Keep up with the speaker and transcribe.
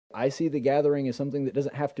I see the gathering as something that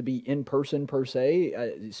doesn't have to be in person per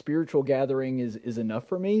se. Spiritual gathering is enough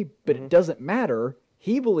for me, but it doesn't matter.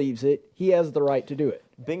 He believes it. He has the right to do it.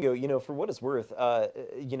 Bingo. For what it's worth,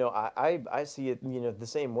 I see it, the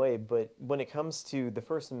same way. But when it comes to the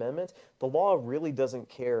First Amendment, the law really doesn't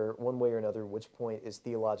care one way or another which point is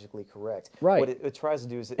theologically correct. Right. What it tries to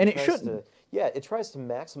do is it shouldn't. it tries to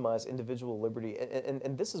maximize individual liberty.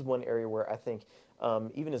 And this is one area where I think,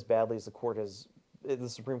 even as badly as the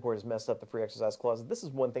Supreme Court has messed up the free exercise clause, this is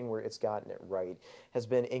one thing where it's gotten it right, has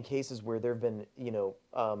been in cases where there have been,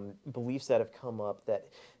 beliefs that have come up that,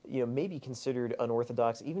 may be considered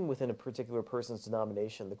unorthodox, even within a particular person's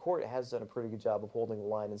denomination. The court has done a pretty good job of holding the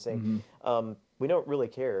line and saying, we don't really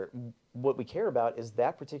care. What we care about is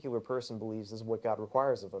that particular person believes is what God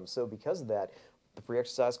requires of them. So because of that, the free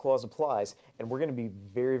exercise clause applies, and we're going to be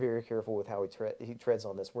very, very careful with how he treads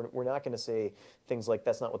on this. We're not going to say things like,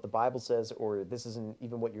 that's not what the Bible says, or this isn't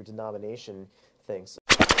even what your denomination thinks.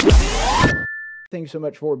 Thanks so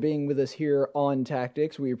much for being with us here on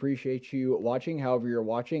Tactics. We appreciate you watching, however you're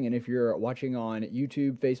watching. And if you're watching on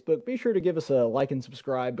YouTube, Facebook, be sure to give us a like and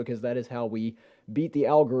subscribe, because that is how we beat the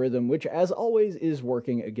algorithm, which, as always, is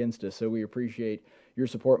working against us. So we appreciate your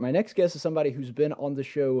support. My next guest is somebody who's been on the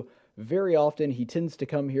show very often. He tends to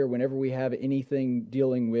come here whenever we have anything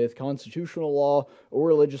dealing with constitutional law or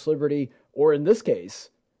religious liberty, or in this case,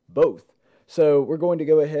 both. So we're going to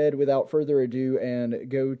go ahead without further ado and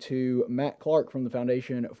go to Matt Clark from the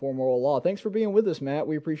Foundation for Moral Law. Thanks for being with us, Matt.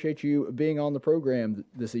 We appreciate you being on the program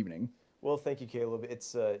this evening. Well, thank you, Caleb.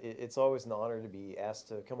 It's always an honor to be asked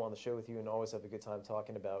to come on the show with you, and always have a good time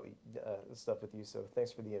talking about stuff with you. So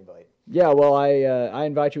thanks for the invite. Yeah, well, I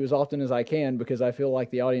invite you as often as I can, because I feel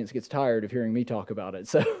like the audience gets tired of hearing me talk about it.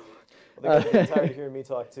 So well, they get tired of hearing me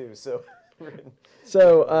talk too. So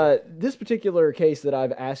this particular case that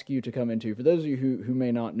I've asked you to come into, for those of you who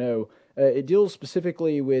may not know, it deals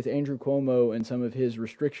specifically with Andrew Cuomo and some of his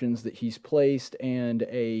restrictions that he's placed, and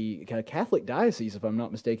a Catholic diocese, if I'm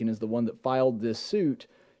not mistaken, is the one that filed this suit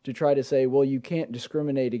to try to say, well, you can't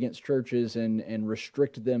discriminate against churches and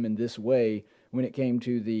restrict them in this way when it came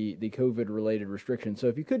to the COVID-related restrictions. So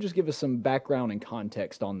if you could just give us some background and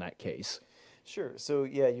context on that case. Sure. So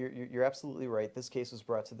yeah, you're absolutely right. This case was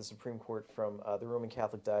brought to the Supreme Court from the Roman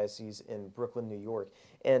Catholic Diocese in Brooklyn, New York,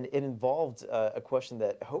 and it involved a question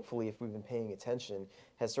that hopefully, if we've been paying attention,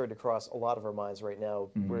 has started to cross a lot of our minds right now.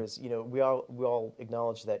 Whereas we all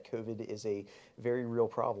acknowledge that COVID is a very real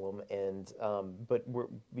problem, and but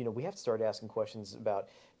we have to start asking questions about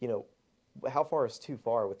how far is too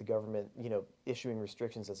far with the government, issuing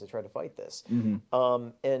restrictions as they try to fight this.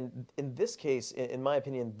 And in this case, in my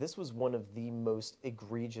opinion, this was one of the most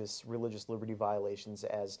egregious religious liberty violations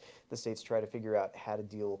as the states try to figure out how to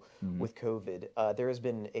deal with COVID. There has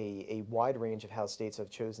been a wide range of how states have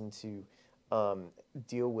chosen to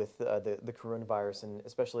deal with the coronavirus, and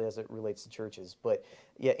especially as it relates to churches. But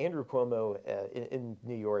yeah, Andrew Cuomo in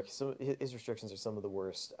New York, his restrictions are some of the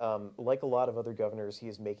worst. Like a lot of other governors, he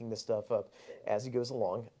is making this stuff up as he goes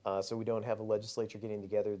along. So we don't have a legislature getting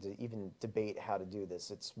together to even debate how to do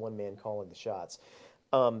this. It's one man calling the shots.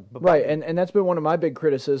 Right, and that's been one of my big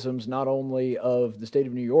criticisms, not only of the state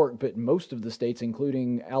of New York, but most of the states,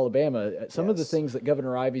 including Alabama. Some of the things that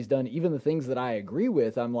Governor Ivey's done, even the things that I agree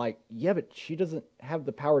with, I'm like, yeah, but she doesn't have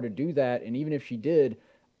the power to do that, and even if she did,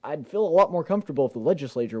 I'd feel a lot more comfortable if the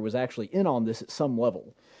legislature was actually in on this at some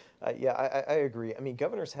level. Yeah, I agree. I mean,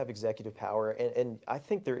 governors have executive power, and I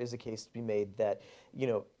think there is a case to be made that,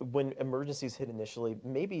 when emergencies hit initially,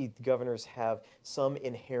 maybe governors have some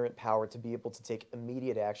inherent power to be able to take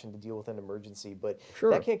immediate action to deal with an emergency, but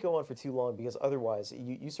that can't go on for too long, because otherwise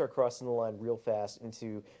you start crossing the line real fast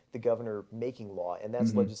into the governor making law, and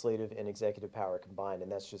that's legislative and executive power combined,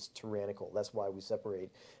 and that's just tyrannical. That's why we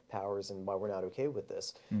separate powers and why we're not okay with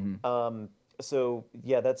this. So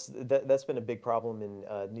yeah, that's been a big problem in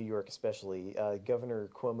New York, especially. Governor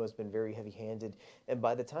Cuomo's been very heavy-handed, and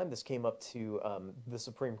by the time this came up to the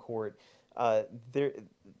Supreme Court,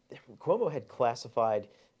 Cuomo had classified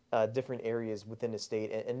different areas within the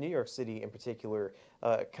state, and New York City in particular,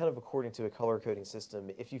 kind of according to a color coding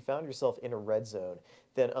system. If you found yourself in a red zone,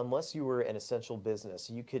 then unless you were an essential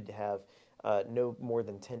business, you could have no more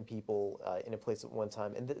than 10 people in a place at one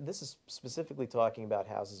time. And this is specifically talking about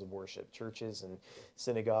houses of worship, churches and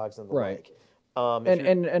synagogues and the like.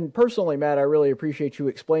 And personally, Matt, I really appreciate you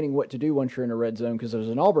explaining what to do once you're in a red zone, because as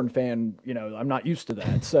an Auburn fan, I'm not used to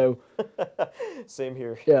that. So same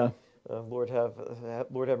here. Yeah. Lord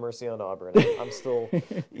have mercy on Auburn. I'm still,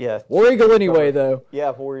 yeah. War Eagle anyway, though.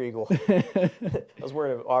 Yeah, War Eagle. I was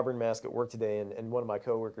wearing an Auburn mask at work today, and one of my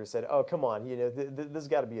coworkers said, "Oh, come on, this has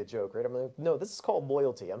got to be a joke, right?" I'm like, "No, this is called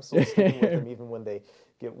loyalty. I'm still sticking with them even when they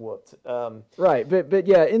get whooped." Right, but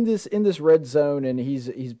yeah, in this red zone, and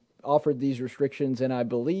he's offered these restrictions, and I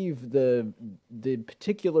believe the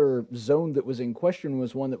particular zone that was in question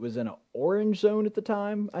was one that was in an orange zone at the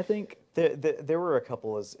time, I think. There were a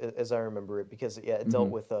couple, as I remember it, because it dealt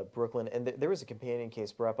with Brooklyn, and there was a companion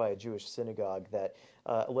case brought by a Jewish synagogue that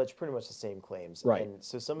alleged pretty much the same claims. Right. And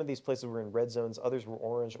so some of these places were in red zones, others were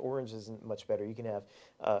orange. Orange isn't much better. You can have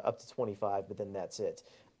up to 25, but then that's it.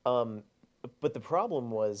 But the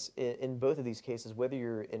problem was, in both of these cases, whether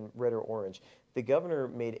you're in red or orange, the governor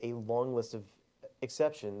made a long list of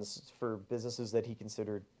exceptions for businesses that he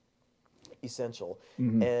considered essential.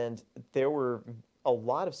 And there were a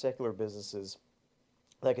lot of secular businesses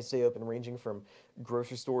that could stay open, ranging from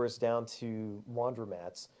grocery stores down to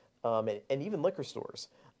laundromats, and even liquor stores.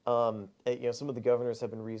 Some of the governors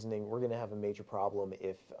have been reasoning we're going to have a major problem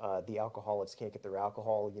if the alcoholics can't get their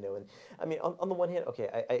alcohol. And I mean, on the one hand,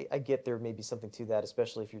 okay, I get there may be something to that,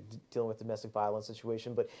 especially if you're dealing with domestic violence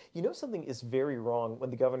situation. But something is very wrong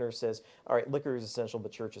when the governor says, "All right, liquor is essential,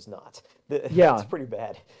 but church is not." That's pretty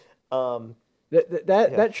bad.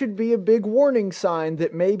 That should be a big warning sign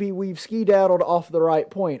that maybe we've skedaddled off the right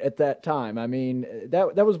point at that time. I mean,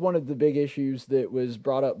 that was one of the big issues that was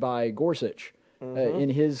brought up by Gorsuch in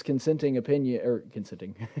his concurring opinion.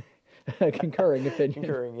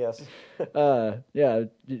 Concurring, yes. Yeah,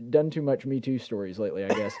 done too much Me Too stories lately, I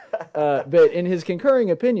guess. But in his concurring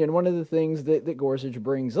opinion, one of the things that Gorsuch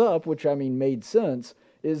brings up, which I mean made sense,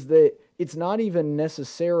 is that it's not even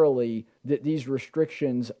necessarily that these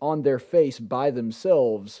restrictions on their face by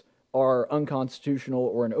themselves are unconstitutional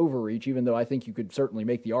or an overreach, even though I think you could certainly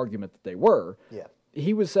make the argument that they were. Yeah.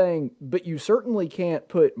 He was saying, but you certainly can't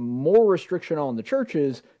put more restriction on the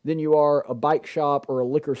churches than you are a bike shop or a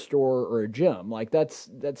liquor store or a gym. Like, that's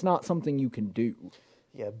not something you can do.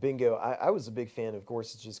 Yeah, bingo. I was a big fan of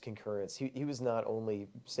Gorsuch's concurrence. He was not only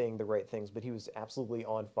saying the right things, but he was absolutely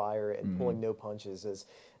on fire and pulling no punches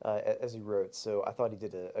as he wrote. So I thought he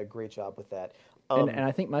did a great job with that. And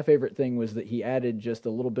I think my favorite thing was that he added just a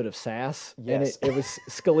little bit of sass, yes. and it was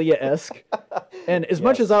Scalia-esque. And as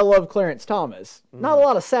much as I love Clarence Thomas, not a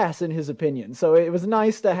lot of sass in his opinion. So it was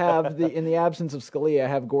nice to have, in the absence of Scalia,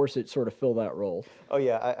 have Gorsuch sort of fill that role. Oh,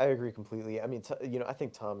 yeah, I agree completely. I mean, I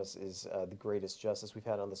think Thomas is the greatest justice we've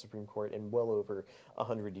had on the Supreme Court in well over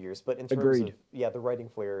 100 years. But in terms of, the writing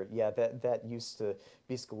flair, that used to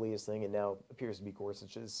be Scalia's thing and now appears to be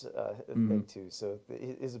Gorsuch's thing, too. So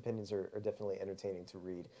his opinions are definitely entertaining to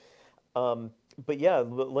read. But yeah,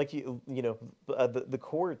 like the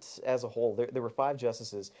court as a whole, there were 5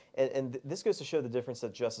 justices, and this goes to show the difference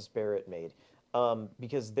that Justice Barrett made,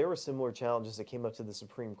 because there were similar challenges that came up to the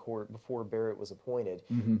Supreme Court before Barrett was appointed,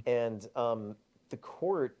 and the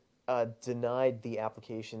court denied the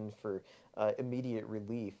application for immediate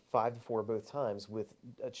relief 5-4 both times, with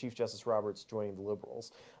Chief Justice Roberts joining the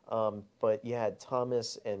liberals. But you had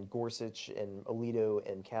Thomas and Gorsuch and Alito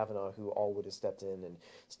and Kavanaugh who all would have stepped in and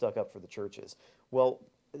stuck up for the churches. Well,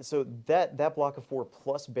 so that block of 4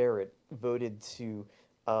 plus Barrett voted to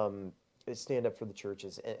stand up for the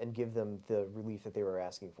churches and give them the relief that they were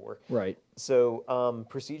asking for. Right. So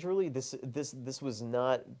procedurally, this was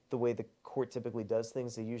not the way the court typically does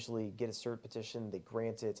things. They usually get a cert petition, they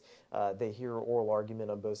grant it, they hear oral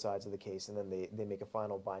argument on both sides of the case, and then they make a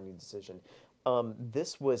final binding decision.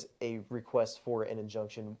 This was a request for an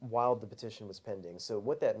injunction while the petition was pending. So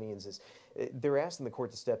what that means is they're asking the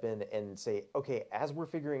court to step in and say, okay, as we're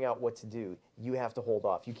figuring out what to do, you have to hold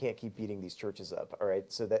off. You can't keep beating these churches up, all right?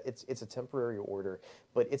 So that it's a temporary order,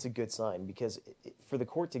 but it's a good sign, because for the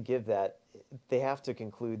court to give that, they have to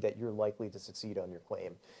conclude that you're likely to succeed on your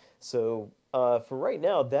claim. So for right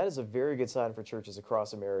now, that is a very good sign for churches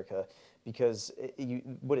across America, because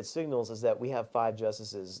what it signals is that we have 5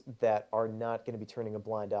 justices that are not going to be turning a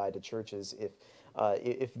blind eye to churches if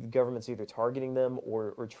the government's either targeting them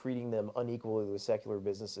or treating them unequally with secular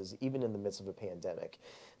businesses, even in the midst of a pandemic.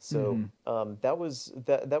 So that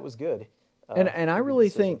was good. And I really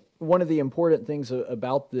think one of the important things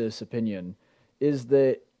about this opinion is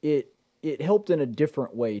that it helped in a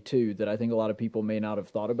different way too, that I think a lot of people may not have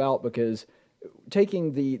thought about, because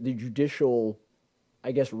taking the judicial,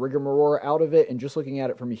 I guess, rigmarole out of it and just looking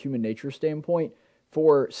at it from a human nature standpoint,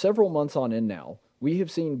 for several months on end now, we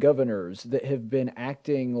have seen governors that have been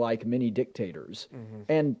acting like mini dictators.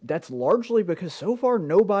 And that's largely because so far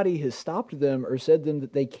nobody has stopped them or said them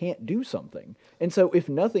that they can't do something. And so if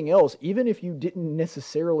nothing else, even if you didn't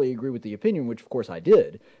necessarily agree with the opinion, which of course I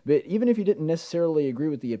did, but even if you didn't necessarily agree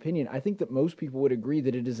with the opinion, I think that most people would agree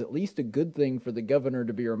that it is at least a good thing for the governor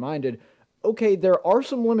to be reminded, okay, there are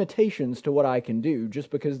some limitations to what I can do.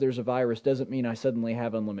 Just because there's a virus doesn't mean I suddenly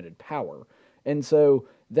have unlimited power. And so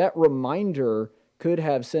that reminder could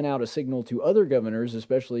have sent out a signal to other governors,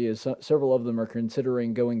 especially as several of them are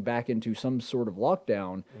considering going back into some sort of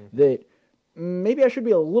lockdown, that maybe I should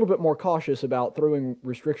be a little bit more cautious about throwing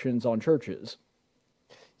restrictions on churches.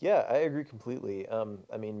 Yeah, I agree completely.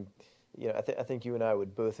 I mean, I think you and I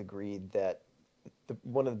would both agree that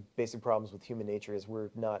one of the basic problems with human nature is we're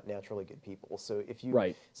not naturally good people. So if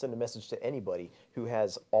you send a message to anybody who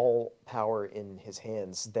has all power in his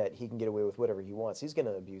hands that he can get away with whatever he wants, he's going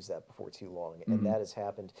to abuse that before too long. And that has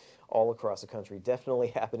happened all across the country, definitely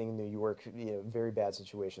happening in New York, very bad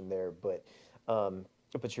situation there. But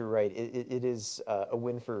you're right. It is a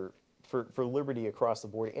win for liberty across the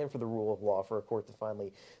board and for the rule of law, for a court to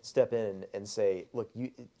finally step in and say, look,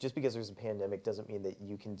 just because there's a pandemic doesn't mean that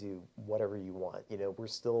you can do whatever you want. We're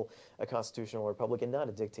still a constitutional republic and not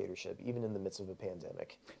a dictatorship, even in the midst of a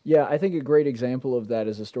pandemic. Yeah, I think a great example of that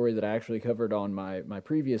is a story that I actually covered on my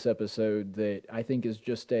previous episode that I think is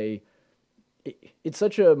just it's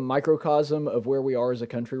such a microcosm of where we are as a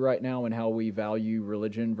country right now and how we value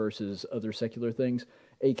religion versus other secular things.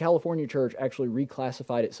 A California church actually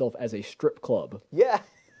reclassified itself as a strip club. Yeah.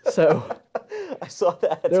 So I saw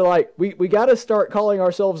that. They're like, we got to start calling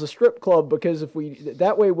ourselves a strip club because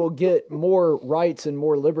that way we'll get more rights and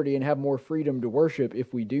more liberty and have more freedom to worship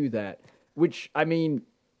if we do that. Which, I mean,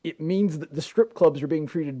 it means that the strip clubs are being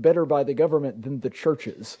treated better by the government than the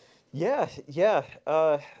churches. Yeah.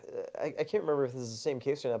 I can't remember if this is the same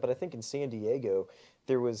case or not, but I think in San Diego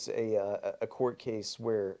there was a court case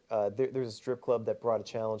where there's a strip club that brought a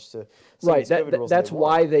challenge to some of these COVID rules. That's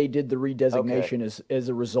why they did the redesignation as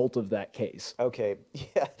a result of that case. Okay,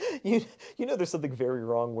 yeah, there's something very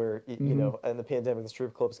wrong where you know, in the pandemic the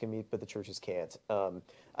strip clubs can meet but the churches can't.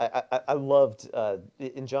 I loved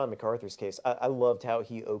in John MacArthur's case. I loved how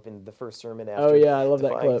he opened the first sermon after. Oh yeah, I love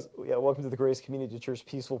that clip. Yeah, welcome to the Grace Community Church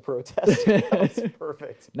Peaceful Protest. That was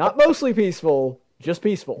perfect. Not mostly peaceful, just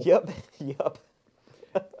peaceful. Yep.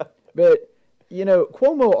 But,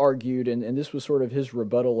 Cuomo argued, and this was sort of his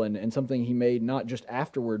rebuttal and something he made not just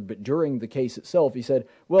afterward, but during the case itself. He said,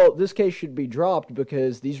 well, this case should be dropped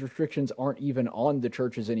because these restrictions aren't even on the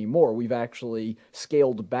churches anymore. We've actually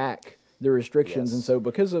scaled back the restrictions, Yes. And so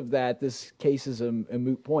because of that, this case is a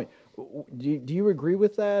moot point. Do you agree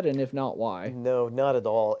with that? And if not, why? No, not at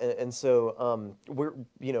all. And so we're,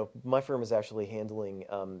 my firm is actually handling,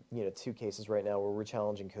 two cases right now where we're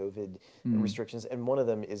challenging COVID restrictions, and one of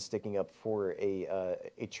them is sticking up for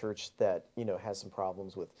a church that has some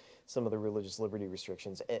problems with some of the religious liberty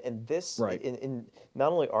restrictions. And this, in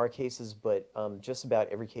not only our cases, but just about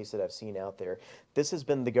every case that I've seen out there, this has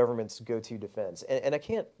been the government's go-to defense. And I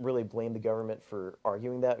can't really blame the government for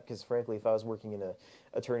arguing that, because frankly, if I was working in a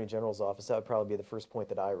Attorney General's office, that would probably be the first point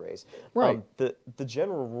that I raise. Right. The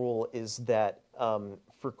general rule is that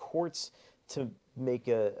for courts to make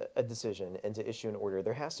a decision and to issue an order,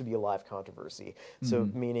 there has to be a live controversy. So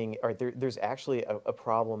meaning, all right, there's actually a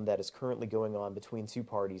problem that is currently going on between two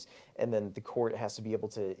parties, and then the court has to be able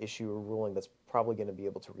to issue a ruling that's probably going to be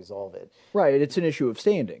able to resolve it. Right, it's an issue of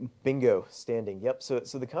standing. Bingo, standing. Yep. So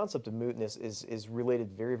the concept of mootness is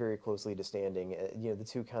related very, very closely to standing. The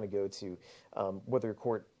two kind of go to whether a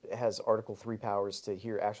court has Article 3 powers to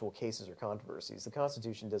hear actual cases or controversies. The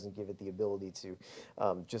Constitution doesn't give it the ability to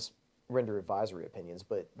just render advisory opinions,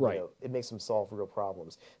 but it makes them solve real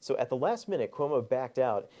problems. So at the last minute, Cuomo backed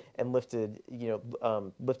out and lifted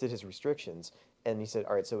his restrictions, and he said,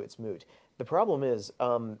 "All right, so it's moot." The problem is,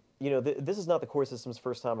 this is not the court system's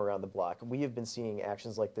first time around the block. We have been seeing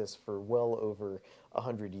actions like this for well over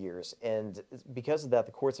 100 years, and because of that,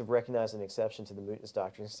 the courts have recognized an exception to the mootness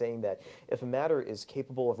doctrine, saying that if a matter is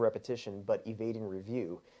capable of repetition but evading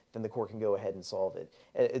review, then the court can go ahead and solve it.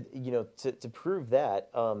 And to prove that,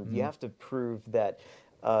 you have to prove that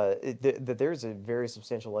that there's a very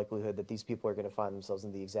substantial likelihood that these people are going to find themselves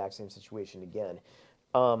in the exact same situation again.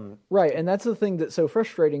 Right, and that's the thing that's so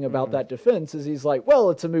frustrating about that defense is he's like, well,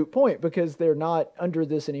 it's a moot point because they're not under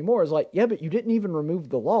this anymore. It's like, yeah, but you didn't even remove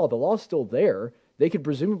the law. The law's still there. They could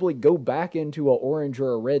presumably go back into a orange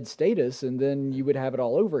or a red status, and then you would have it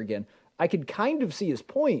all over again. I could kind of see his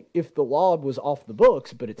point if the law was off the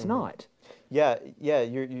books, but it's not. Yeah,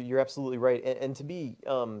 you're absolutely right. And to be,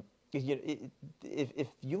 if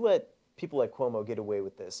you let people like Cuomo get away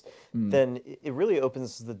with this, then it really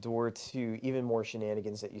opens the door to even more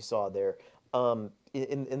shenanigans that you saw there.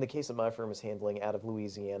 In the case that my firm is handling out of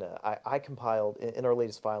Louisiana, I compiled, in our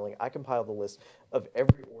latest filing, I compiled a list of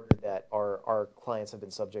every order that our clients have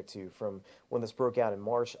been subject to from when this broke out in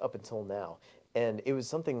March up until now. And it was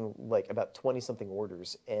something like about 20-something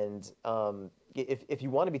orders. And if you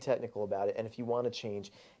want to be technical about it, and if you want to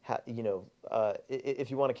change,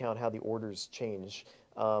 if you want to count how the orders change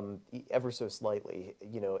ever so slightly,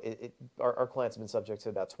 our clients have been subject to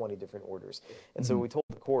about 20 different orders. And so we told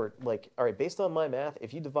the court, like, all right, based on my math,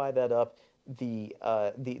 if you divide that up, the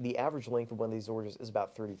average length of one of these orders is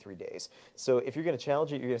about 33 days. So if you're going to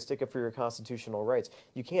challenge it, you're going to stick up for your constitutional rights.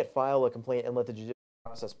 You can't file a complaint and let the judicial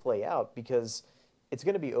process play out, because it's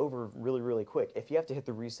going to be over really, really quick. If you have to hit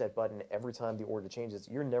the reset button every time the order changes,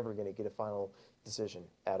 you're never going to get a final decision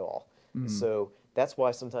at all. So that's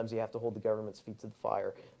why sometimes you have to hold the government's feet to the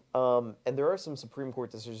fire. And there are some Supreme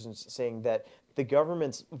Court decisions saying that the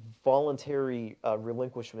government's voluntary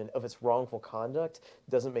relinquishment of its wrongful conduct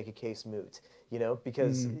doesn't make a case moot,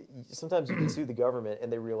 because sometimes you can sue the government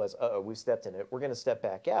and they realize, uh-oh, we stepped in it, we're going to step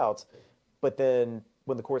back out, but then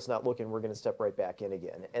when the court's not looking, we're going to step right back in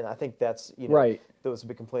again. And I think that's, right. That was a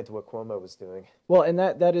big complaint to what Cuomo was doing. Well, and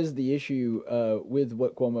that is the issue with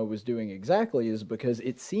what Cuomo was doing exactly, is because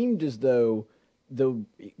it seemed as though,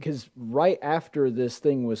 because right after this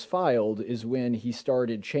thing was filed is when he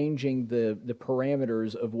started changing the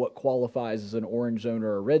parameters of what qualifies as an orange zone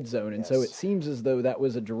or a red zone. And so it seems as though that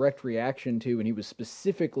was a direct reaction to, and he was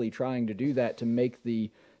specifically trying to do that to make the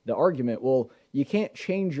argument, well, you can't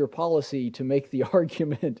change your policy to make the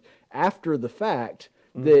argument after the fact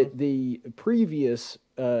that the previous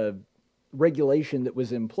regulation that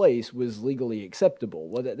was in place was legally acceptable.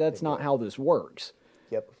 Well, that's not how this works.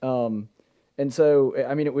 Yep. And so,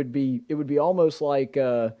 I mean, it would be almost like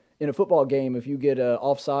in a football game, if you get a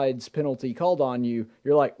offsides penalty called on you,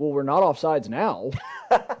 you're like, well, we're not offsides now.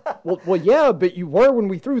 well, yeah, but you were when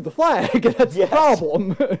we threw the flag. That's the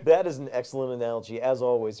problem. That is an excellent analogy. As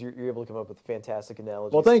always, you're able to come up with fantastic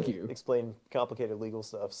analogies. Well, thank you. Explain complicated legal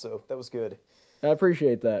stuff, so that was good. I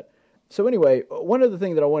appreciate that. So anyway, one other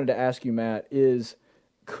thing that I wanted to ask you, Matt, is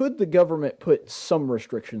could the government put some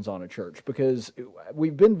restrictions on a church? Because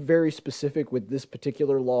we've been very specific with this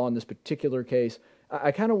particular law in this particular case.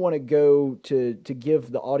 I kind of want to go to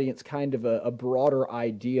give the audience kind of a broader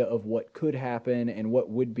idea of what could happen and what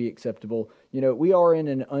would be acceptable. We are in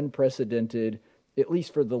an unprecedented, at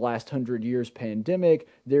least for the last 100 years, pandemic.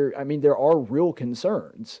 There are real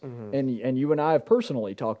concerns, and you and I have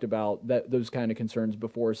personally talked about those kind of concerns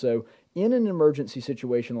before. So in an emergency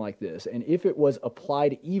situation like this, and if it was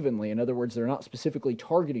applied evenly, in other words, they're not specifically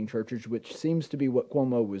targeting churches, which seems to be what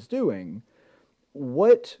Cuomo was doing,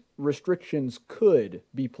 what restrictions could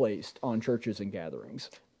be placed on churches and gatherings?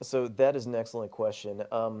 So that is an excellent question.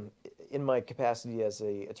 In my capacity as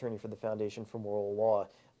an attorney for the Foundation for Moral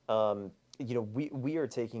Law, we are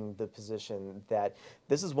taking the position that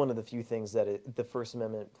this is one of the few things that the First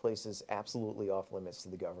Amendment places absolutely off limits to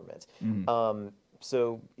the government.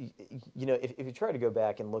 So, if you try to go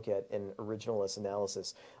back and look at an originalist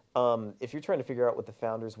analysis, if you're trying to figure out what the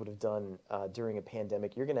founders would have done during a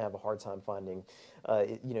pandemic, you're going to have a hard time finding,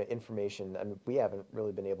 information. I mean, we haven't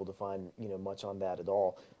really been able to find, much on that at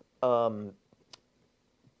all.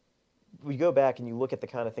 We go back and you look at the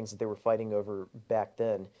kind of things that they were fighting over back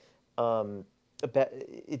then.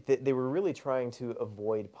 They were really trying to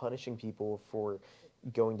avoid punishing people for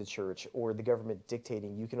going to church, or the government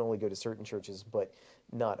dictating you can only go to certain churches but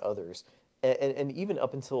not others. And even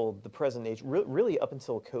up until the present age, really up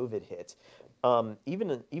until COVID hit,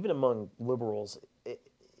 even among liberals,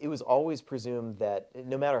 it was always presumed that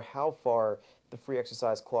no matter how far the free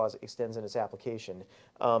exercise clause extends in its application,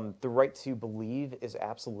 the right to believe is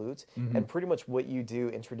absolute, and pretty much what you do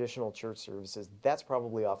in traditional church services, that's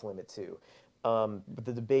probably off limit too. But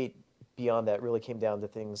the debate beyond that really came down to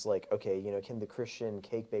things like, okay, can the Christian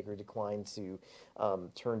cake baker decline to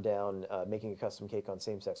turn down making a custom cake on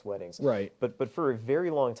same-sex weddings? Right. But for a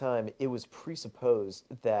very long time, it was presupposed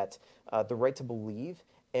that the right to believe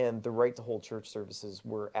and the right to hold church services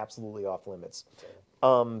were absolutely off limits.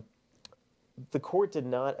 The court did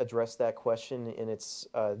not address that question in its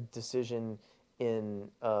decision in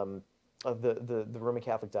the Roman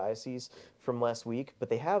Catholic Diocese from last week, but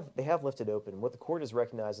they have left it open. What the court has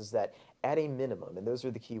recognized is that at a minimum, and those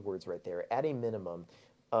are the key words right there, at a minimum,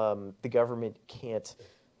 the government can't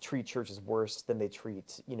treat churches worse than they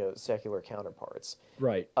treat secular counterparts.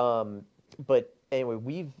 Right. But anyway,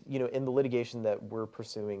 we've in the litigation that we're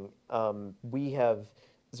pursuing, we have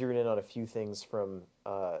zeroed in on a few things from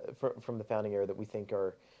the founding era that we think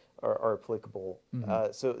are are applicable.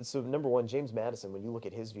 Mm-hmm. So number one, James Madison, when you look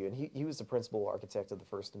at his view, and he was the principal architect of the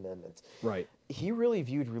First Amendment. Right. He really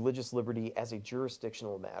viewed religious liberty as a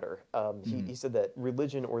jurisdictional matter. He said that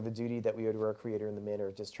religion, or the duty that we owe to our Creator in the manner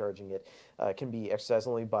of discharging it, can be exercised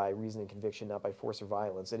only by reason and conviction, not by force or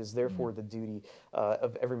violence. It is therefore the duty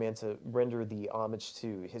of every man to render the homage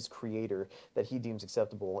to his Creator that he deems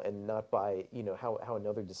acceptable, and not by how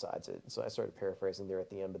another decides it. So I started paraphrasing there at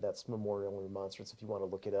the end, but that's Memorial and Remonstrance if you want to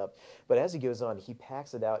look it up. But as he goes on, he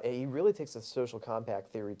packs it out, and he really takes the social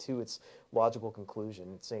compact theory to its logical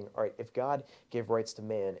conclusion, saying, all right, if God gave rights to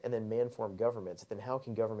man, and then man formed government, then how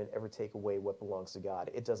can government ever take away what belongs to God?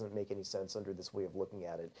 It doesn't make any sense under this way of looking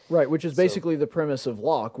at it. Right, which is basically the premise of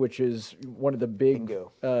Locke, which is one of the big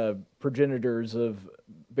progenitors of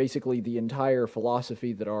basically the entire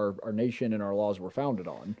philosophy that our nation and our laws were founded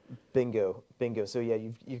on. Bingo. So yeah,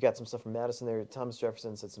 you've got some stuff from Madison there. Thomas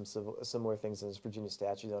Jefferson said some similar things in his Virginia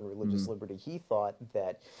Statute on religious liberty. He thought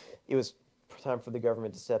that it was time for the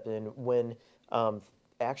government to step in when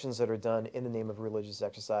actions that are done in the name of religious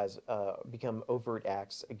exercise become overt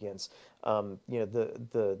acts against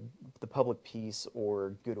the public peace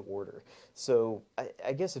or good order. So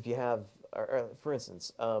I guess if you have, for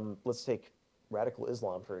instance, let's take radical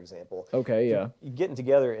Islam, for example. Okay, yeah. You're getting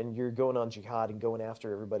together and you're going on jihad and going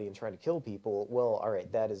after everybody and trying to kill people. Well, all right,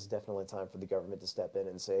 that is definitely time for the government to step in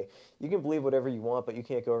and say, you can believe whatever you want, but you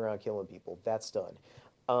can't go around killing people. That's done.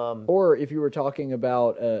 Or if you were talking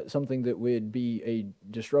about something that would be a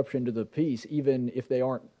disruption to the peace, even if they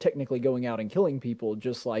aren't technically going out and killing people,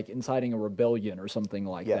 just like inciting a rebellion or something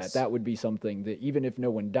like that, that would be something that even if no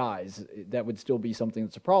one dies, that would still be something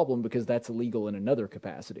that's a problem because that's illegal in another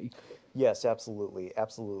capacity. Yes, absolutely.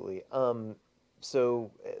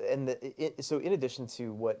 So in addition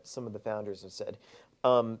to what some of the founders have said,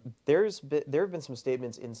 there have been some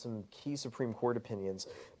statements in some key Supreme Court opinions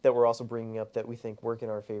that we're also bringing up that we think work in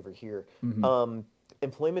our favor here.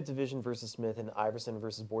 Employment Division versus Smith and Iverson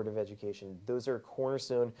versus Board of Education. Those are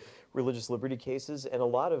cornerstone religious liberty cases, and a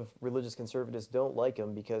lot of religious conservatives don't like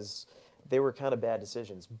them because they were kind of bad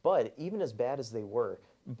decisions. But even as bad as they were,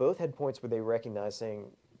 both had points where they recognized saying,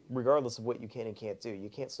 regardless of what you can and can't do, you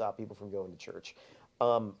can't stop people from going to church.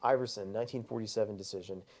 Iverson, 1947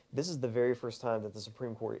 decision. This is the very first time that the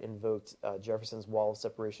Supreme Court invoked Jefferson's wall of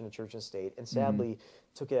separation of church and state, and sadly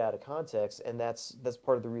took it out of context. And that's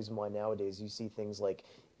part of the reason why nowadays you see things like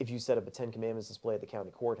if you set up a Ten Commandments display at the county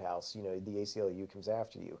courthouse, the ACLU comes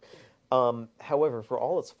after you. However, for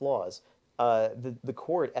all its flaws, the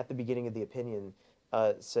court at the beginning of the opinion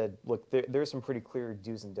said, look, there's some pretty clear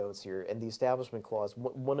do's and don'ts here, and the Establishment Clause,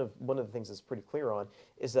 one of the things that's pretty clear on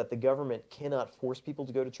is that the government cannot force people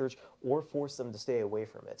to go to church or force them to stay away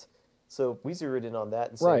from it. So we zeroed in on that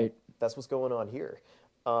and said, that's what's going on here.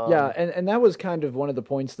 Yeah, and that was kind of one of the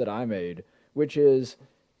points that I made, which is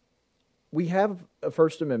we have a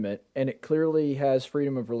First Amendment, and it clearly has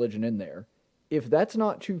freedom of religion in there. If that's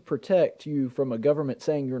not to protect you from a government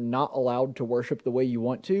saying you're not allowed to worship the way you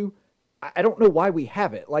want to, I don't know why we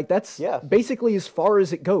have it. Like, that's basically as far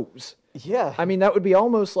as it goes. Yeah. I mean, that would be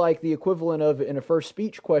almost like the equivalent of, in a first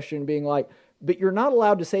speech question, being like, but you're not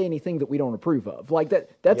allowed to say anything that we don't approve of. Like,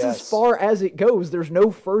 that's as far as it goes. There's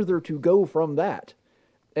no further to go from that.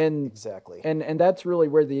 And exactly. And that's really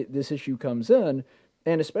where this issue comes in.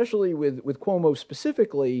 And especially with Cuomo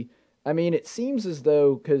specifically, I mean, it seems as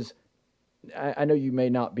though, because I know you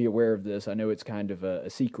may not be aware of this. I know it's kind of a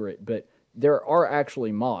secret, but there are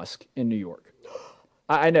actually mosques in New York.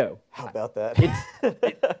 I know. How about that?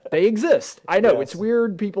 They exist. I know. It's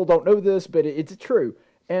weird. People don't know this, but it's true.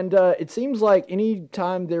 And it seems like any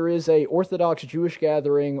time there is a Orthodox Jewish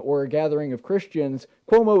gathering or a gathering of Christians,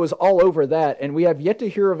 Cuomo is all over that, and we have yet to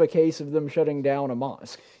hear of a case of them shutting down a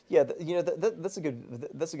mosque. Yeah, that's a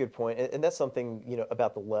good point, and that's something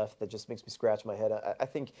about the left that just makes me scratch my head. I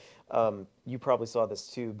think you probably saw this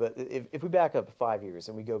too, but if we back up 5 years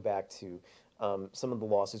and we go back to some of the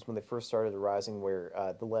lawsuits when they first started arising,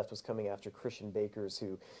 where the left was coming after Christian bakers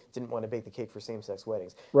who didn't want to bake the cake for same-sex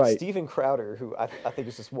weddings. Right. Stephen Crowder, who I think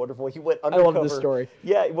is just wonderful, he went undercover. I love this story.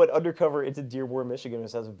 Yeah, he went undercover into Dearborn, Michigan,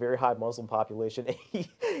 which has a very high Muslim population.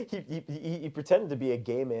 He pretended to be a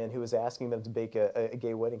gay man who was asking them to bake a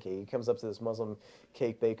gay wedding cake. He comes up to this Muslim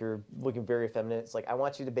cake baker looking very effeminate. It's like, I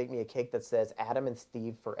want you to bake me a cake that says Adam and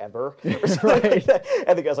Steve forever. Or something like that.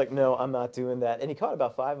 And the guy's like, no, I'm not doing that. And he caught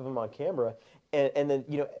about 5 of them on camera. And then,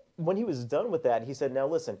 when he was done with that, he said, now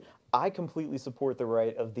listen, I completely support the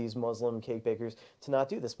right of these Muslim cake bakers to not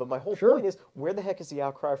do this. But my whole point is, where the heck is the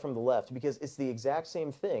outcry from the left? Because it's the exact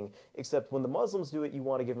same thing, except when the Muslims do it, you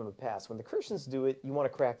want to give them a pass. When the Christians do it, you want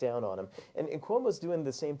to crack down on them. And Cuomo's doing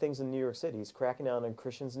the same things in New York City. He's cracking down on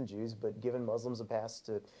Christians and Jews, but giving Muslims a pass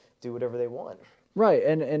to do whatever they want. Right,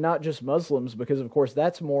 and not just Muslims, because of course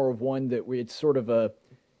that's more of one that it's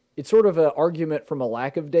sort of an argument from a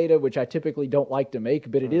lack of data, which I typically don't like to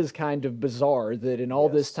make, but it is kind of bizarre that in all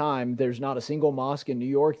this time, there's not a single mosque in New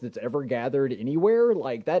York that's ever gathered anywhere.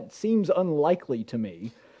 Like, that seems unlikely to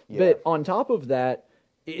me. Yeah. But on top of that,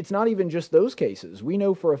 it's not even just those cases. We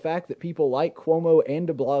know for a fact that people like Cuomo and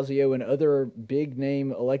de Blasio and other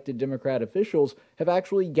big-name elected Democrat officials have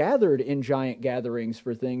actually gathered in giant gatherings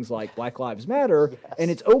for things like Black Lives Matter,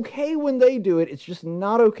 and it's okay when they do it. It's just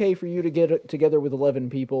not okay for you to get together with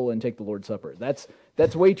 11 people and take the Lord's Supper. That's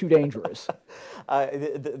way too dangerous.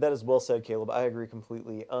 That is well said, Caleb. I agree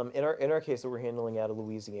completely. In our case that we're handling out of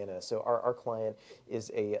Louisiana, so our client is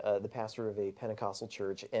the pastor of a Pentecostal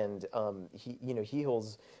church, and he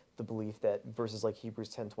holds the belief that verses like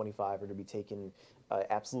Hebrews 10:25 are to be taken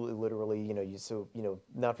absolutely literally.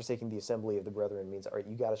 Not forsaking the assembly of the brethren means, all right,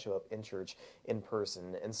 you got to show up in church in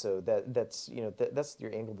person, and so that's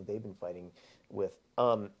your angle that they've been fighting with.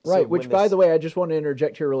 Right, which, by the way, I just want to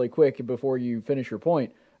interject here really quick before you finish your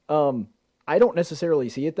point. I don't necessarily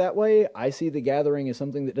see it that way. I see the gathering as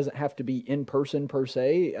something that doesn't have to be in person per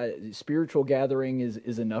se. Spiritual gathering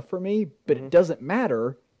is enough for me, but it doesn't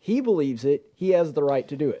matter. He believes it. He has the right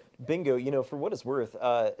to do it. Bingo. For what it's worth,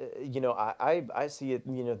 I see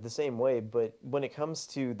it, the same way. But when it comes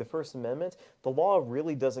to the First Amendment, the law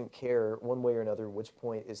really doesn't care one way or another which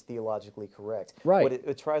point is theologically correct. Right. What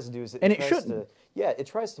it tries to do is it shouldn't. It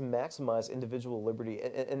tries to maximize individual liberty.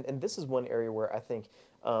 And this is one area where I think,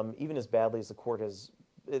 even as badly as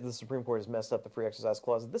the Supreme Court has messed up the free exercise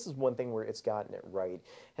clause, this is one thing where it's gotten it right,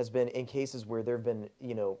 has been in cases where there have been,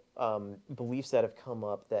 beliefs that have come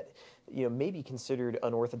up that, may be considered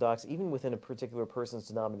unorthodox, even within a particular person's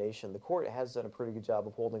denomination. The court has done a pretty good job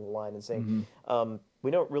of holding the line and saying,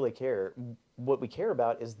 we don't really care. What we care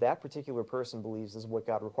about is that particular person believes is what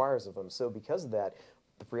God requires of them. So because of that,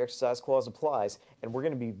 the free exercise clause applies, and we're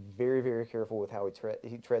going to be very, very careful with how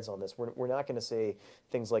he treads on this. We're not going to say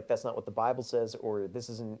things like, that's not what the Bible says, or this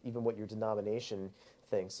isn't even what your denomination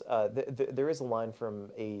thinks. There is a line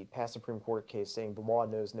from a past Supreme Court case saying the law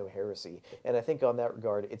knows no heresy, and I think on that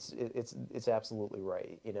regard, it's absolutely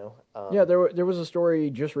right. Yeah, there was a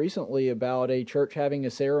story just recently about a church having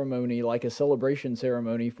a ceremony, like a celebration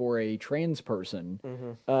ceremony for a trans person,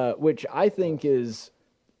 which I think is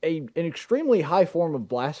an extremely high form of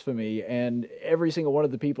blasphemy, and every single one of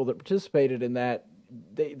the people that participated in that,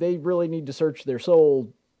 they really need to search their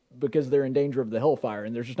soul because they're in danger of the hellfire,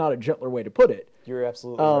 and there's just not a gentler way to put it. You're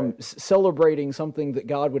absolutely right. Celebrating something that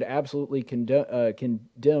God would absolutely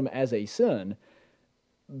condemn as a sin,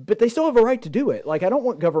 but they still have a right to do it. Like, I don't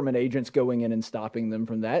want government agents going in and stopping them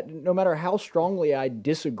from that. No matter how strongly I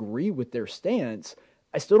disagree with their stance,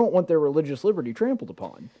 I still don't want their religious liberty trampled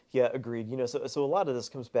upon. Yeah, agreed. So a lot of this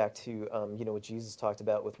comes back to, what Jesus talked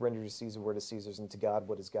about with render to Caesar what is Caesar's and to God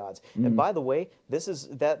what is God's. And by the way, this is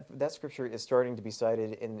that scripture is starting to be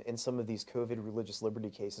cited in some of these COVID religious liberty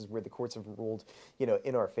cases where the courts have ruled,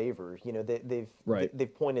 in our favor.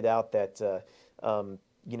 They've pointed out that,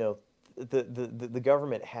 the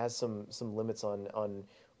government has some limits on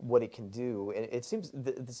what it can do, and it seems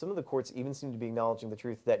some of the courts even seem to be acknowledging the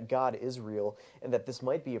truth that God is real and that this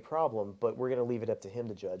might be a problem, but we're going to leave it up to him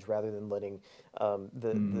to judge rather than letting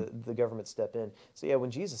the government step in. So yeah, when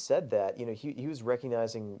Jesus said that, he was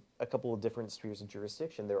recognizing a couple of different spheres of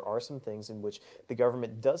jurisdiction. There are some things in which the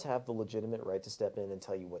government does have the legitimate right to step in and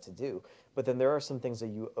tell you what to do, but then there are some things that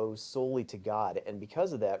you owe solely to God, and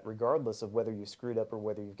because of that, regardless of whether you screwed up or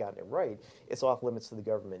whether you've gotten it right, it's off limits to the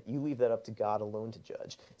government. You leave that up to God alone to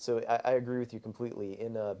judge. So I agree with you completely.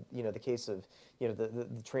 In the case of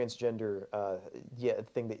the transgender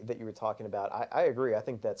thing that you were talking about, I agree. I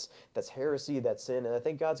think that's heresy, that's sin, and I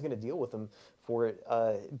think God's going to deal with them for it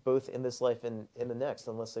both in this life and in the next,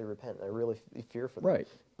 unless they repent. I really fear for them. Right.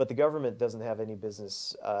 But the government doesn't have any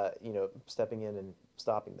business, stepping in and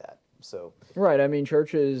stopping that. So right, I mean,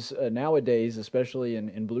 churches nowadays, especially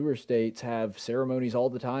in bluer states, have ceremonies all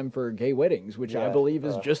the time for gay weddings, which I believe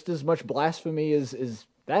is just as much blasphemy as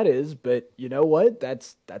that is. But you know what?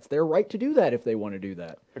 That's their right to do that if they want to do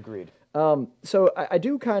that. Agreed. So I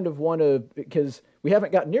do kind of want to, because we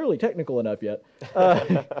haven't gotten nearly technical enough yet,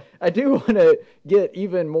 I do want to get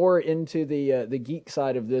even more into the geek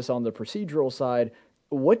side of this on the procedural side.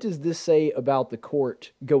 what does this say about the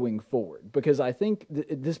court going forward? Because I think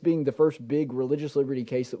this being the first big religious liberty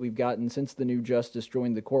case that we've gotten since the new justice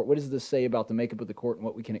joined the court, what does this say about the makeup of the court and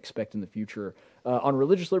what we can expect in the future on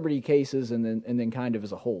religious liberty cases and then kind of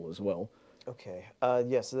as a whole as well? Okay.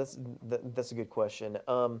 Yeah. So that's a good question.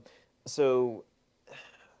 So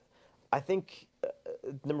I think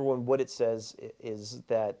number one, what it says is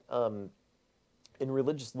that in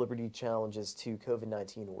religious liberty challenges to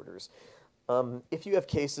COVID-19 orders, if you have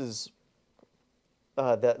cases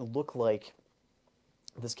that look like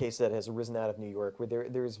this case that has arisen out of New York, where there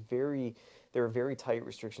are very tight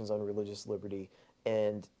restrictions on religious liberty,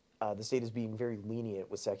 and the state is being very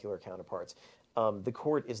lenient with secular counterparts, the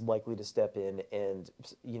court is likely to step in and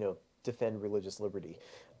defend religious liberty.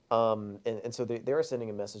 And so they are sending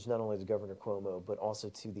a message not only to Governor Cuomo, but also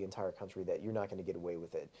to the entire country that you're not going to get away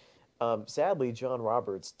with it. Sadly, John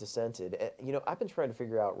Roberts dissented. I've been trying to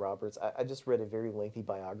figure out Roberts. I just read a very lengthy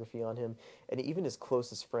biography on him, and even his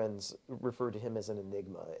closest friends refer to him as an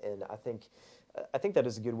enigma. And I think that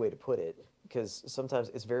is a good way to put it, because sometimes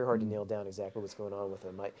it's very hard to nail down exactly what's going on with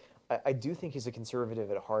him. I do think he's a conservative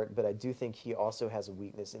at heart, but I do think he also has a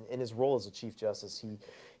weakness. In his role as a Chief Justice,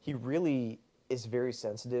 he really is very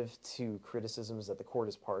sensitive to criticisms that the court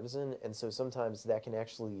is partisan, and so sometimes that can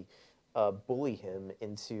actually bully him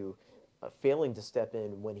into failing to step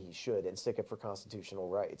in when he should and stick up for constitutional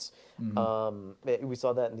rights. We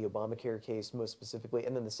saw that in the Obamacare case most specifically,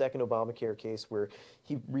 and then the second Obamacare case where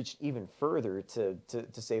he reached even further to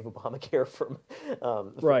save Obamacare from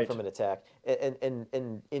an attack. And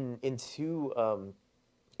in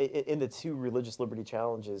the two religious liberty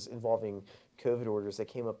challenges involving COVID orders that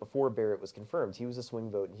came up before Barrett was confirmed, he was a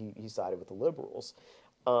swing vote and he sided with the liberals.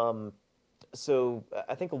 So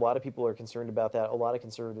I think a lot of people are concerned about that. A lot of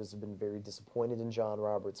conservatives have been very disappointed in John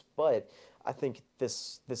Roberts, but I think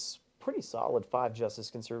this pretty solid 5-justice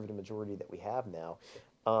conservative majority that we have now,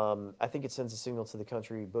 I think it sends a signal to the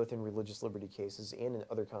country, both in religious liberty cases and in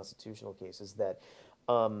other constitutional cases, that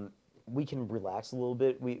we can relax a little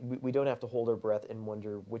bit. We don't have to hold our breath and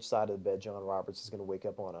wonder which side of the bed John Roberts is going to wake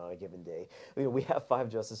up on a given day. We have 5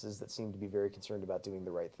 justices that seem to be very concerned about doing the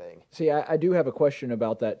right thing. See, I do have a question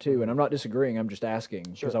about that too, and I'm not disagreeing. I'm just asking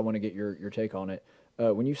because Sure. I want to get your take on it.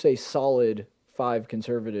 When you say solid 5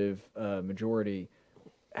 conservative majority,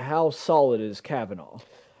 how solid is Kavanaugh?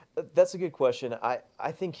 That's a good question. I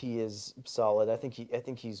think he is solid. I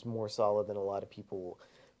think he's more solid than a lot of people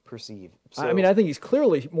perceive. So, I mean, I think he's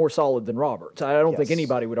clearly more solid than Roberts. I don't think Yes.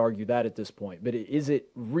 anybody would argue that at this point. But is it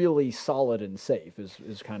really solid and safe?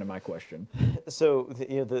 Is kind of my question. So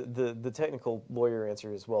the technical lawyer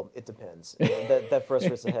answer is, well, it depends. That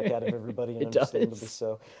frustrates the heck out of everybody, and It understandably does.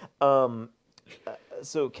 so.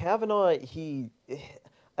 So Kavanaugh, I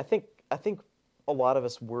think a lot of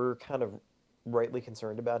us were kind of rightly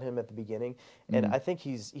concerned about him at the beginning, and I think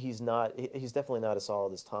he's definitely not as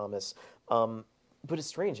solid as Thomas. But it's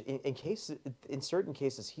strange. In certain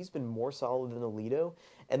cases, he's been more solid than Alito,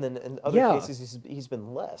 and then in other cases, he's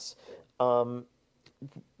been less. Kavanaugh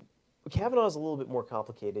is a little bit more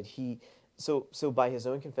complicated. So by his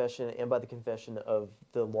own confession and by the confession of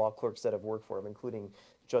the law clerks that have worked for him, including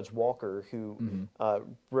Judge Walker, who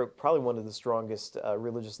wrote probably one of the strongest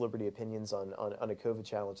religious liberty opinions on a COVID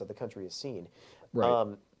challenge that the country has seen.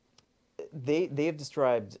 Right. They have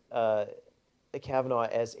described Kavanaugh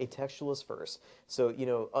as a textualist first. So,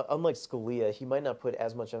 unlike Scalia, he might not put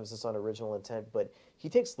as much emphasis on original intent, but he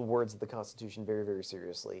takes the words of the Constitution very, very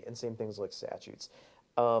seriously, and same things like statutes.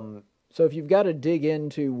 So if you've got to dig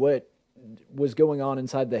into what was going on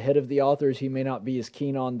inside the head of the authors, he may not be as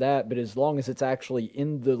keen on that, but as long as it's actually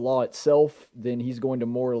in the law itself, then he's going to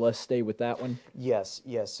more or less stay with that one? Yes.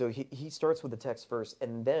 So he starts with the text first,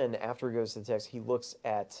 and then after he goes to the text, he looks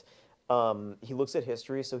at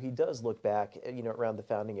history. So he does look back, around the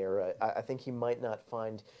founding era. I think he might not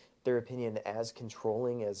find their opinion as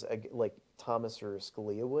controlling as like Thomas or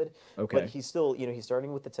Scalia would. Okay. But he's still, he's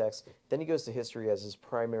starting with the text. Then he goes to history as his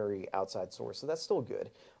primary outside source. So that's still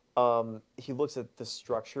good. He looks at the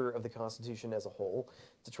structure of the Constitution as a whole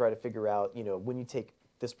to try to figure out, when you take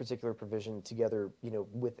this particular provision together,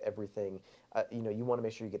 with everything, you want to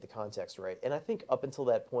make sure you get the context right. And I think up until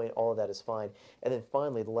that point, all of that is fine. And then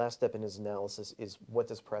finally, the last step in his analysis is, what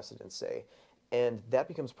does precedent say? And that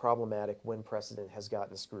becomes problematic when precedent has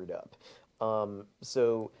gotten screwed up.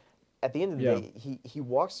 So at the end of the day, he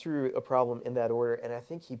walks through a problem in that order, and I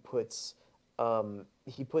think he puts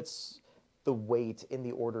the weight in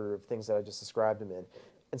the order of things that I just described him in.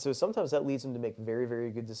 And so sometimes that leads him to make very, very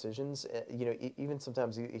good decisions. Even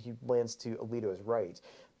sometimes he lands to Alito's right.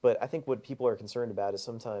 But I think what people are concerned about is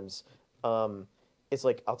sometimes it's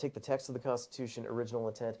like I'll take the text of the Constitution, original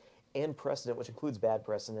intent, and precedent, which includes bad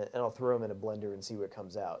precedent, and I'll throw them in a blender and see what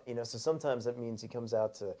comes out. So sometimes that means he comes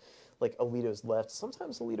out to like Alito's left,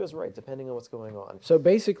 sometimes Alito's right, depending on what's going on. So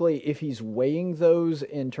basically, if he's weighing those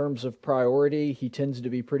in terms of priority, he tends to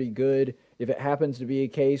be pretty good. If it happens to be a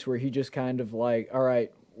case where he just kind of like, all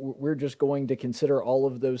right, we're just going to consider all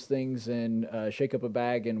of those things and shake up a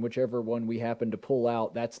bag, and whichever one we happen to pull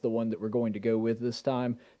out, that's the one that we're going to go with this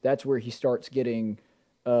time. That's where he starts getting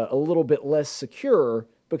a little bit less secure,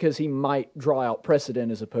 because he might draw out precedent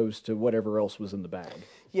as opposed to whatever else was in the bag.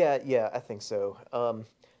 Yeah, I think so.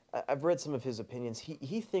 I've read some of his opinions.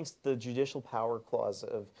 He thinks the judicial power clause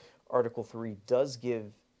of Article 3 does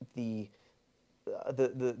give the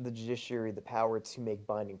judiciary the power to make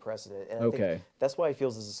binding precedent. And I think that's why he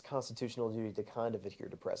feels it's his constitutional duty to kind of adhere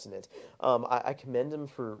to precedent. I commend him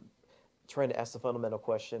for trying to ask the fundamental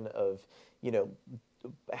question of,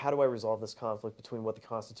 how do I resolve this conflict between what the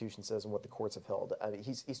Constitution says and what the courts have held? I mean,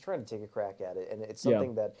 he's trying to take a crack at it, and it's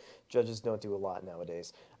something that judges don't do a lot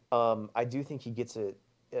nowadays. I do think he gets it.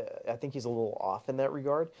 I think he's a little off in that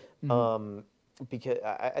regard. Because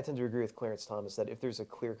I tend to agree with Clarence Thomas that if there's a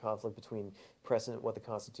clear conflict between precedent, what the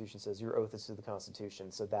Constitution says, your oath is to the Constitution.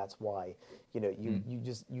 So that's why,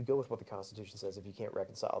 you go with what the Constitution says if you can't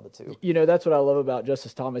reconcile the two. That's what I love about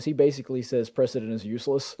Justice Thomas. He basically says precedent is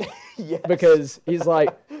useless. Yes. Because he's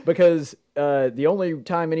like, the only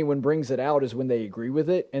time anyone brings it out is when they agree with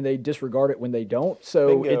it, and they disregard it when they don't. So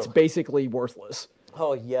Bingo. It's basically worthless.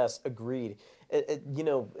 Oh, yes, agreed.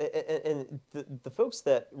 And the folks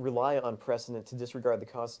that rely on precedent to disregard the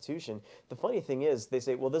Constitution, the funny thing is they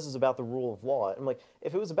say, well, this is about the rule of law. I'm like,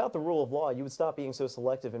 if it was about the rule of law, you would stop being so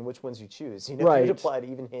selective in which ones you choose. Right. You'd apply it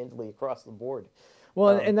even-handedly across the board.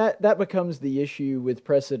 Well, and that becomes the issue with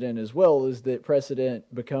precedent as well, is that precedent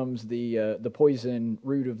becomes the poison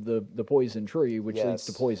root of the poison tree, which leads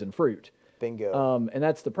to poison fruit. Bingo. And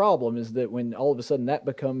that's the problem, is that when all of a sudden that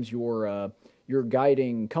becomes your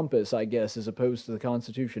guiding compass, I guess, as opposed to the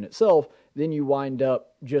Constitution itself, then you wind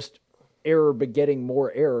up just error begetting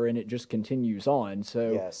more error, and it just continues on.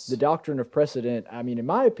 So the doctrine of precedent, I mean, in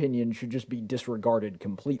my opinion, should just be disregarded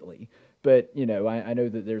completely. But, I know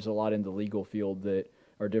that there's a lot in the legal field that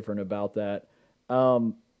are different about that.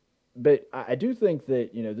 But I do think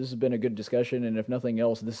that, this has been a good discussion, and if nothing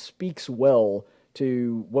else, this speaks well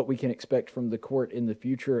to what we can expect from the court in the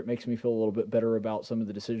future. It makes me feel a little bit better about some of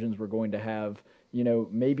the decisions we're going to have.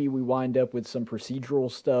 Maybe we wind up with some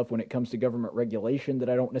procedural stuff when it comes to government regulation that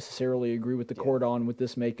I don't necessarily agree with the court on with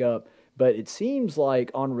this makeup. But it seems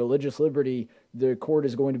like on religious liberty, the court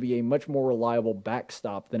is going to be a much more reliable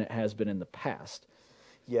backstop than it has been in the past.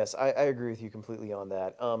 Yes, I agree with you completely on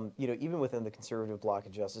that. Even within the conservative bloc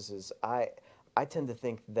of justices, I tend to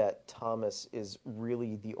think that Thomas is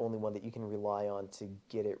really the only one that you can rely on to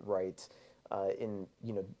get it right in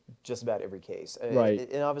just about every case. Right.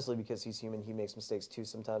 And obviously because he's human, he makes mistakes too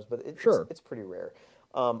sometimes, but it's pretty rare.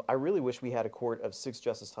 I really wish we had a court of 6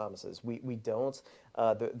 Justice Thomases. We don't.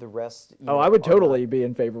 The rest. I would totally be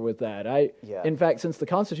in favor with that. Yeah. In fact, since the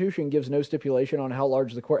Constitution gives no stipulation on how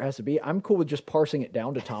large the court has to be, I'm cool with just parsing it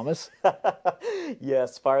down to Thomas.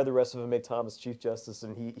 Yes, fire the rest of them, make Thomas Chief Justice,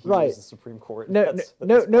 and he rules the Supreme Court.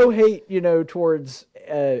 No hate, towards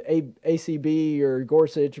ACB or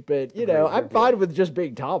Gorsuch, but I'm fine with just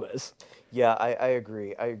being Thomas. Yeah, I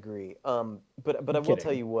agree. But I will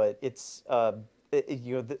tell you what, it's.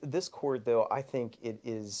 This court, though, I think it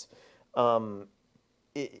is,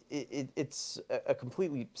 it's a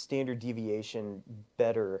completely standard deviation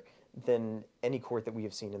better than any court that we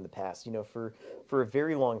have seen in the past. For a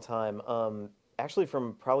very long time, actually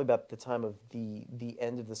from probably about the time of the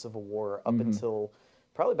end of the Civil War up until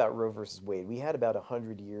probably about Roe versus Wade, we had about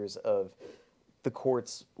 100 years of the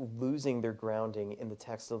courts losing their grounding in the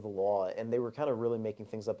text of the law, and they were kind of really making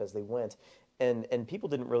things up as they went. And people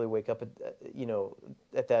didn't really wake up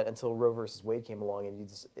at that until Roe versus Wade came along,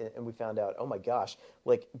 and we found out, oh my gosh,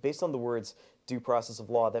 like based on the words due process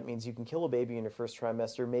of law, that means you can kill a baby in your first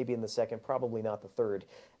trimester, maybe in the second, probably not the third.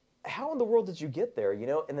 How in the world did you get there?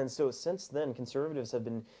 And then so since then, conservatives have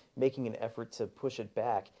been making an effort to push it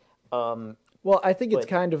back. Well, I think it's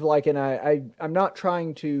kind of like, and I'm not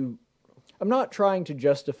trying to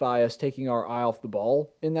justify us taking our eye off the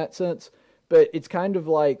ball in that sense. But it's kind of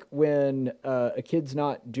like when a kid's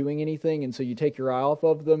not doing anything, and so you take your eye off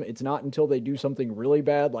of them. It's not until they do something really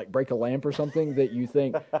bad, like break a lamp or something, that you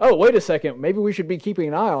think, oh, wait a second, maybe we should be keeping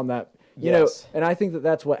an eye on that. And I think that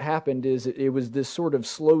that's what happened, is it was this sort of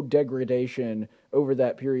slow degradation over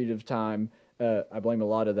that period of time. I blame a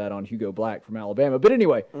lot of that on Hugo Black from Alabama. But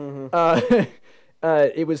anyway,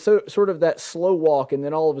 it was sort of that slow walk, and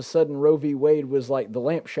then all of a sudden Roe v. Wade was like the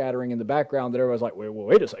lamp shattering in the background that everyone was like,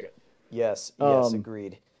 wait a second. Yes, yes,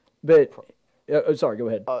 agreed. But sorry, go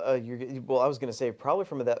ahead. Well, I was going to say probably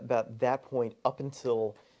from about that point up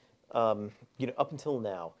until up until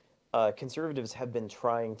now, conservatives have been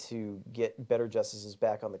trying to get better justices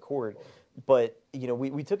back on the court, but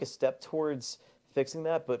we took a step towards fixing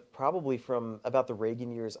that, but probably from about the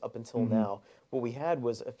Reagan years up until now, what we had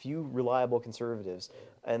was a few reliable conservatives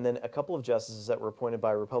and then a couple of justices that were appointed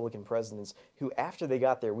by Republican presidents who, after they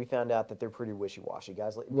got there, we found out that they're pretty wishy-washy.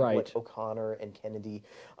 Guys like, people like O'Connor and Kennedy,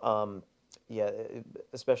 yeah,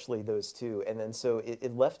 especially those two. And then so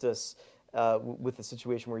it left us with a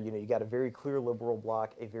situation where, you got a very clear liberal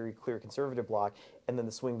bloc, a very clear conservative bloc, and then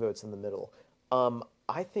the swing votes in the middle.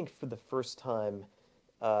 I think for the first time,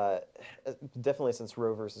 definitely since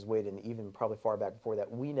Roe versus Wade, and even probably far back before that,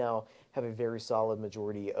 we now have a very solid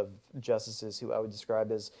majority of justices who I would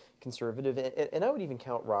describe as conservative, and I would even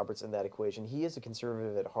count Roberts in that equation. He is a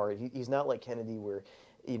conservative at heart. He's not like Kennedy, where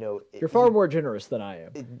you're far more generous than I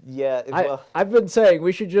am. Yeah, well, I've been saying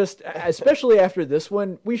we should just, especially after this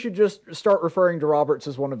one, we should just start referring to Roberts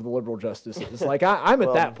as one of the liberal justices. Like I'm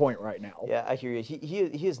at that point right now. Yeah, I hear you.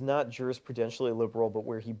 He is not jurisprudentially liberal, but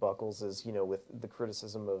where he buckles is with the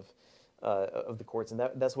criticism of the courts, and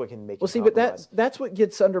that's what can make. Well, see, but that's what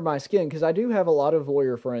gets under my skin, because I do have a lot of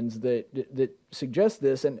lawyer friends that suggest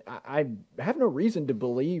this, and I have no reason to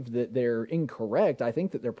believe that they're incorrect. I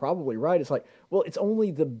think that they're probably right. It's like, well, it's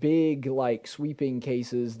only the big, like, sweeping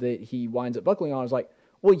cases that he winds up buckling on. It's like,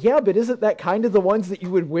 well, yeah, but isn't that kind of the ones that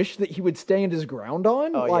you would wish that he would stand his ground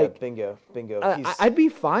on? Oh, like, yeah, bingo. I'd be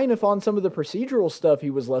fine if on some of the procedural stuff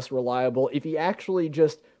he was less reliable, if he actually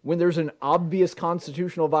just, when there's an obvious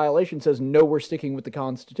constitutional violation, says, no, we're sticking with the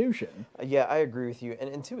Constitution. Yeah, I agree with you.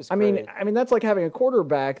 And to his credit, I mean, that's like having a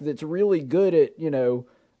quarterback that's really good at,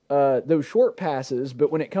 those short passes,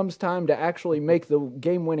 but when it comes time to actually make the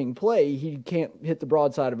game-winning play, he can't hit the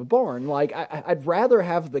broadside of a barn. Like, I'd rather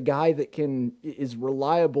have the guy that is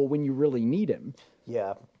reliable when you really need him.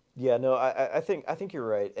 Yeah, no, I think you're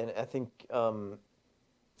right, and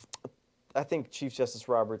I think Chief Justice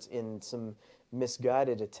Roberts, in some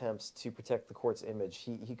misguided attempts to protect the court's image,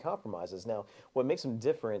 he compromises. Now, what makes him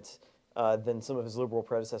different than some of his liberal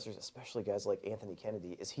predecessors, especially guys like Anthony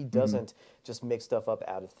Kennedy, is he doesn't just make stuff up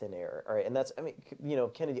out of thin air. All right, and that's,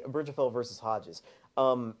 Kennedy, Bridgefeld versus Hodges.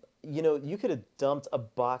 You could have dumped a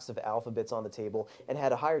box of alphabets on the table and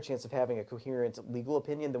had a higher chance of having a coherent legal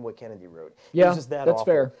opinion than what Kennedy wrote. Yeah, it was just that's awful.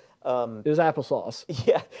 Fair. It was applesauce.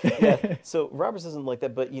 Yeah. So Roberts isn't like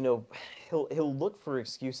that, but he'll look for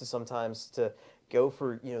excuses sometimes to go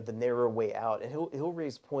for the narrow way out, and he'll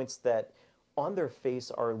raise points that on their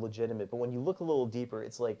face are legitimate, but when you look a little deeper,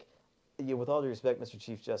 it's like, with all due respect, Mr.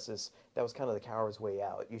 Chief Justice, that was kind of the coward's way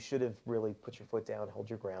out. You should have really put your foot down, held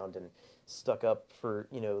your ground, and stuck up for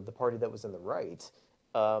the party that was in the right,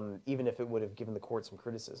 even if it would have given the court some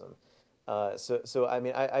criticism. So I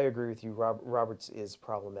mean, I agree with you. Roberts is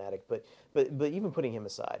problematic, but even putting him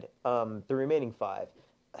aside, the remaining five,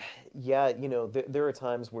 yeah, there are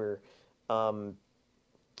times where.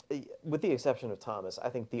 With the exception of Thomas, I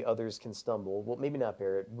think the others can stumble. Well, maybe not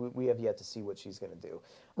Barrett. We have yet to see what she's going to do.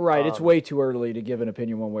 Right. It's way too early to give an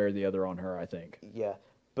opinion one way or the other on her, I think. Yeah.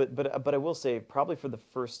 But I will say, probably for the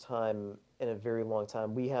first time in a very long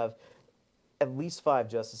time, we have at least 5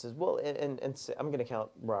 justices. Well, and I'm going to count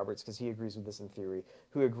Roberts, because he agrees with this in theory,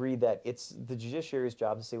 who agree that it's the judiciary's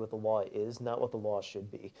job to say what the law is, not what the law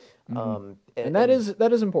should be. And that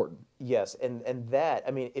is important. Yes. And that,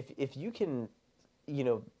 I mean, if you can,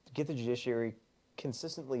 get the judiciary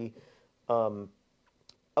consistently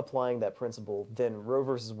applying that principle, then Roe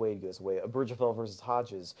versus Wade goes away. Bridgefeld versus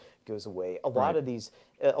Hodges goes away. A lot of these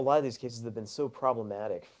cases have been so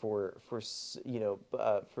problematic for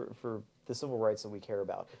the civil rights that we care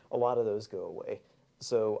about. A lot of those go away.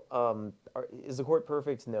 So, is the court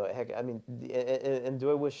perfect? No. Heck, I mean, and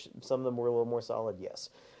do I wish some of them were a little more solid? Yes.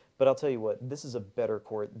 But I'll tell you what, this is a better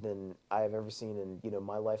court than I have ever seen in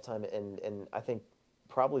my lifetime, and I think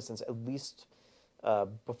probably since at least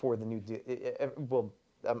before the New Deal. Well,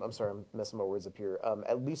 I'm sorry, I'm messing my words up here.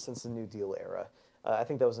 At least since the New Deal era. I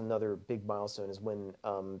think that was another big milestone, is when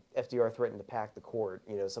FDR threatened to pack the court.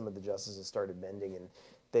 Some of the justices started bending, and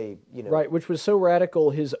they, Right, which was so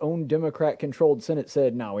radical, his own Democrat-controlled Senate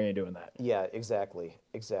said, no, we ain't doing that. Yeah, exactly.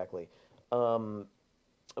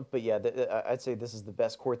 But yeah, I'd say this is the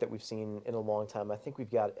best court that we've seen in a long time. I think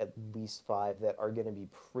we've got at least 5 that are going to be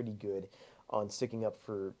pretty good on sticking up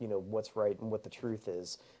for what's right and what the truth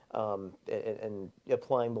is, and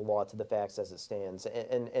applying the law to the facts as it stands,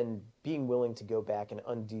 and being willing to go back and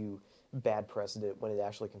undo bad precedent when it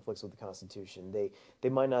actually conflicts with the Constitution. They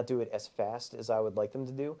might not do it as fast as I would like them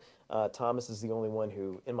to do. Thomas is the only one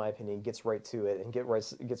who, in my opinion, gets right to it and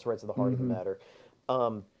gets right to the heart of the matter.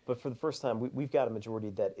 But for the first time, we've got a majority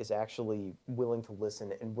that is actually willing to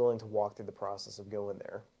listen and willing to walk through the process of going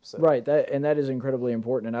there. So. Right, that is incredibly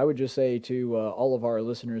important. And I would just say to all of our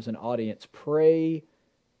listeners and audience, pray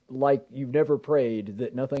like you've never prayed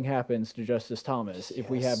that nothing happens to Justice Thomas if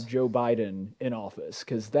we have Joe Biden in office,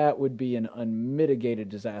 because that would be an unmitigated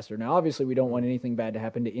disaster. Now, obviously, we don't want anything bad to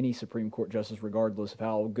happen to any Supreme Court justice, regardless of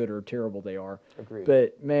how good or terrible they are. Agreed.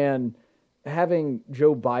 But, man, having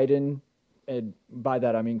Joe Biden, and by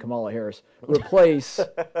that I mean Kamala Harris, replace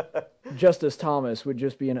Justice Thomas would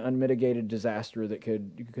just be an unmitigated disaster that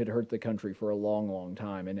could hurt the country for a long, long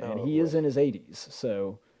time. And he is in his 80s,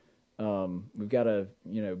 so we've got to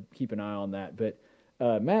keep an eye on that. But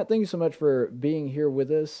Matt, thank you so much for being here with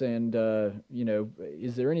us. And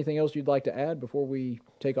is there anything else you'd like to add before we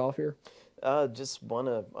take off here? Just want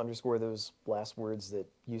to underscore those last words that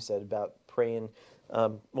you said about praying,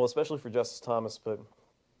 well, especially for Justice Thomas, but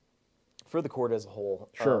for the court as a whole.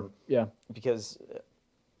 Sure. Yeah. Because,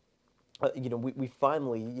 we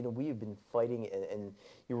finally, we have been fighting, and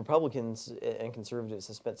Republicans and conservatives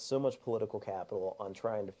have spent so much political capital on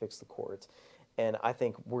trying to fix the courts, and I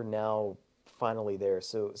think we're now finally there.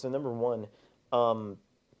 So number one,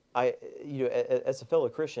 as a fellow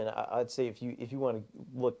Christian, I'd say if you want to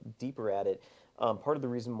look deeper at it, part of the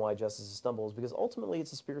reason why justices stumble is because ultimately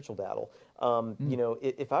it's a spiritual battle.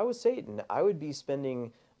 If I was Satan, I would be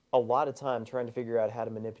spending a lot of time trying to figure out how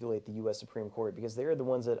to manipulate the U.S. Supreme Court, because they are the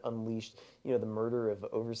ones that unleashed, the murder of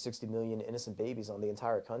over 60 million innocent babies on the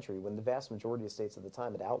entire country, when the vast majority of states at the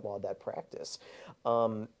time had outlawed that practice.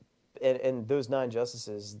 And those 9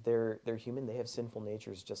 justices, they're human. They have sinful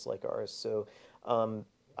natures just like ours. So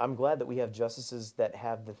I'm glad that we have justices that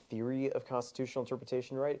have the theory of constitutional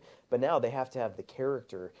interpretation right, but now they have to have the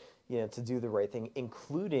character, to do the right thing,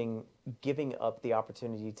 including giving up the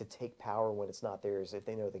opportunity to take power when it's not theirs if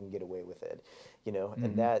they know they can get away with it,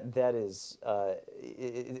 and that is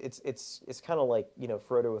it's kind of like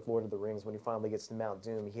Frodo with Lord of the Rings. When he finally gets to Mount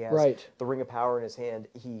Doom, he has the Ring of Power in his hand.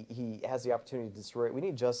 He has the opportunity to destroy it. We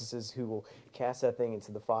need justices who will cast that thing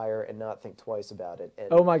into the fire and not think twice about it. And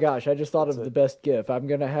oh my gosh, I just thought of the best gif. I'm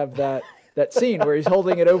gonna have that scene where he's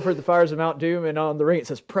holding it over the fires of Mount Doom, and on the ring it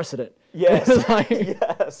says precedent. Yes.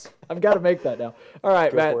 Yes. I've got to make that now. All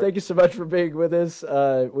right, Matt, thank you so much for being with us.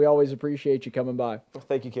 We always appreciate you coming by.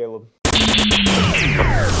 Thank you, Caleb.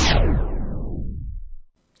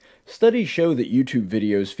 Studies show that YouTube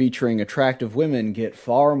videos featuring attractive women get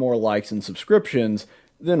far more likes and subscriptions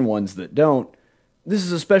than ones that don't. This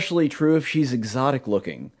is especially true if she's exotic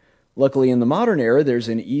looking. Luckily, in the modern era, there's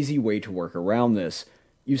an easy way to work around this.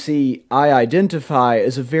 You see, I identify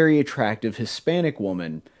as a very attractive Hispanic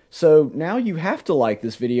woman, so now you have to like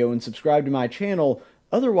this video and subscribe to my channel,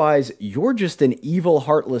 otherwise you're just an evil,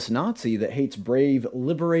 heartless Nazi that hates brave,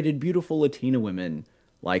 liberated, beautiful Latina women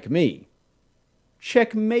like me.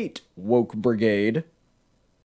 Checkmate, woke brigade.